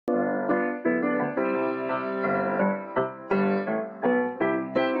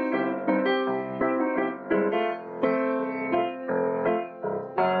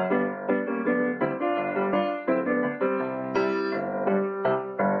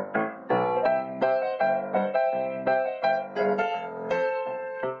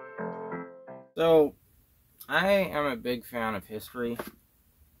I am a big fan of history,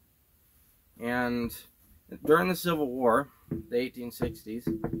 and during the Civil War, the 1860s,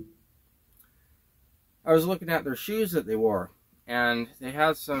 I was looking at their shoes that they wore, and they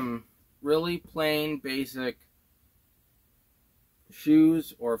had some really plain, basic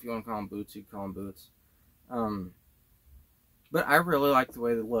shoes, or if you want to call them boots, you call them boots. But I really like the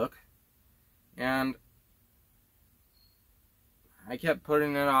way they look, and I kept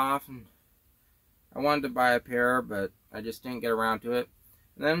putting it off, and I wanted to buy a pair, but I just didn't get around to it.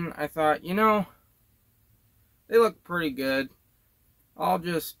 And then I thought, you know, they look pretty good. I'll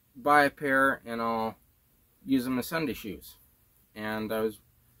just buy a pair and I'll use them as Sunday shoes. And I was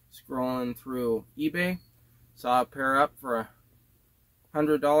scrolling through eBay, saw a pair up for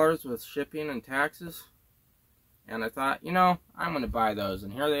 $100 with shipping and taxes, and I thought, you know, I'm going to buy those,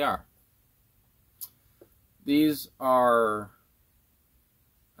 and here they are. These are,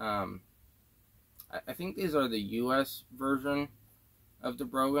 I think these are the U.S. version of the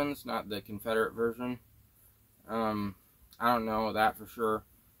Brogans, not the Confederate version. I don't know that for sure,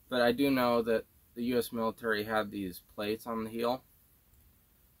 but I do know that the U.S. military had these plates on the heel.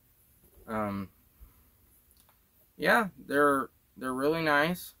 Yeah, they're really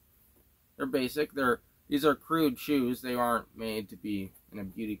nice. They're basic. These are crude shoes. They aren't made to be in a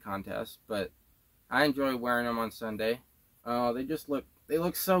beauty contest, but I enjoy wearing them on Sunday. Oh, they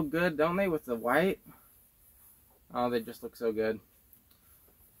look so good, don't they, with the white? Oh, they just look so good.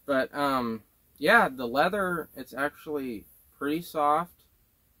 But yeah, the leather, it's actually pretty soft.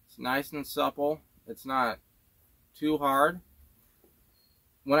 It's nice and supple. It's not too hard.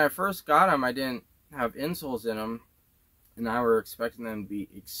 When I first got them, I didn't have insoles in them, and I were expecting them to be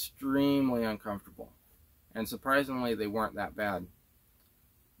extremely uncomfortable. And surprisingly, they weren't that bad.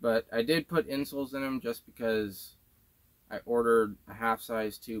 But I did put insoles in them just because I ordered a half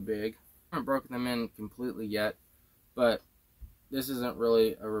size too big. I haven't broken them in completely yet, but this isn't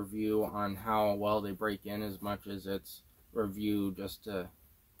really a review on how well they break in as much as it's a review just to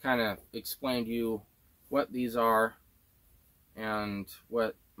kind of explain to you what these are and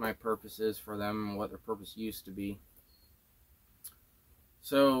what my purpose is for them and what their purpose used to be.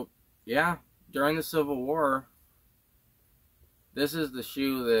 So yeah, during the Civil War, this is the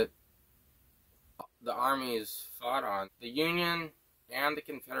shoe that the armies fought on. The Union and the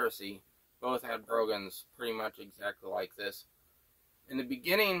Confederacy both had Brogans pretty much exactly like this. In the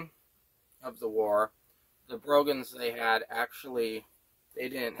beginning of the war, the Brogans they had actually, they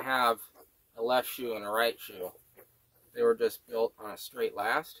didn't have a left shoe and a right shoe. They were just built on a straight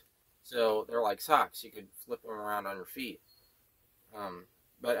last. So they're like socks. You could flip them around on your feet.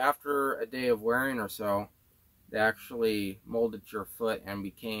 But after a day of wearing or so, they actually molded your foot and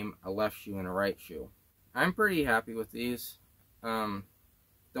became a left shoe and a right shoe. I'm pretty happy with these. The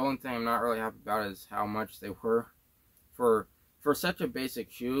only thing I'm not really happy about is how much they were. For such a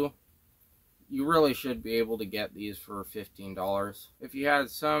basic shoe, you really should be able to get these for $15. If you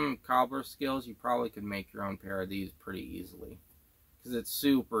had some cobbler skills, you probably could make your own pair of these pretty easily, because it's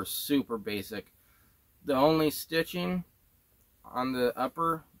super, super basic. The only stitching on the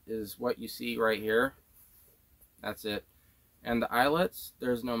upper is what you see right here. That's it. And the eyelets,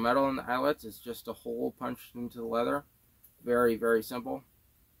 there's no metal in the eyelets. It's just a hole punched into the leather. Very, very simple.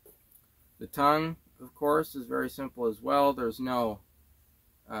 The tongue, of course, is very simple as well. There's no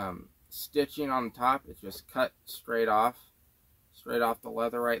stitching on the top. It's just cut straight off the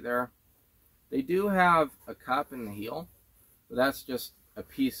leather right there. They do have a cup in the heel, but that's just a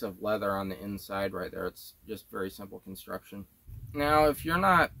piece of leather on the inside right there. It's just very simple construction. Now, if you're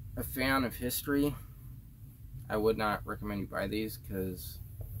not a fan of history, I would not recommend you buy these because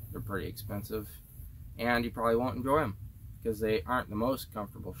they're pretty expensive, and you probably won't enjoy them because they aren't the most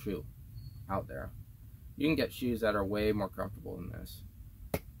comfortable shoe out there. You can get shoes that are way more comfortable than this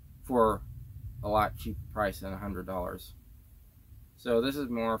for a lot cheaper price than $100. So this is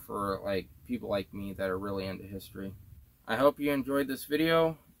more for like people like me that are really into history. I hope you enjoyed this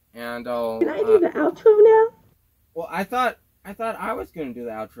video, and I'll... Can I do the outro now? Well, I thought I was going to do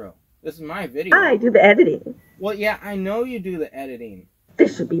the outro. This is my video. I do the editing. Well, yeah, I know you do the editing.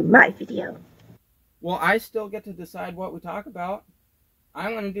 This should be my video. Well, I still get to decide what we talk about.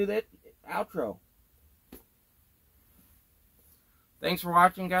 I'm going to do the outro. Thanks for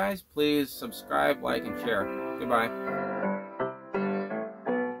watching, guys. Please subscribe, like, and share. Goodbye.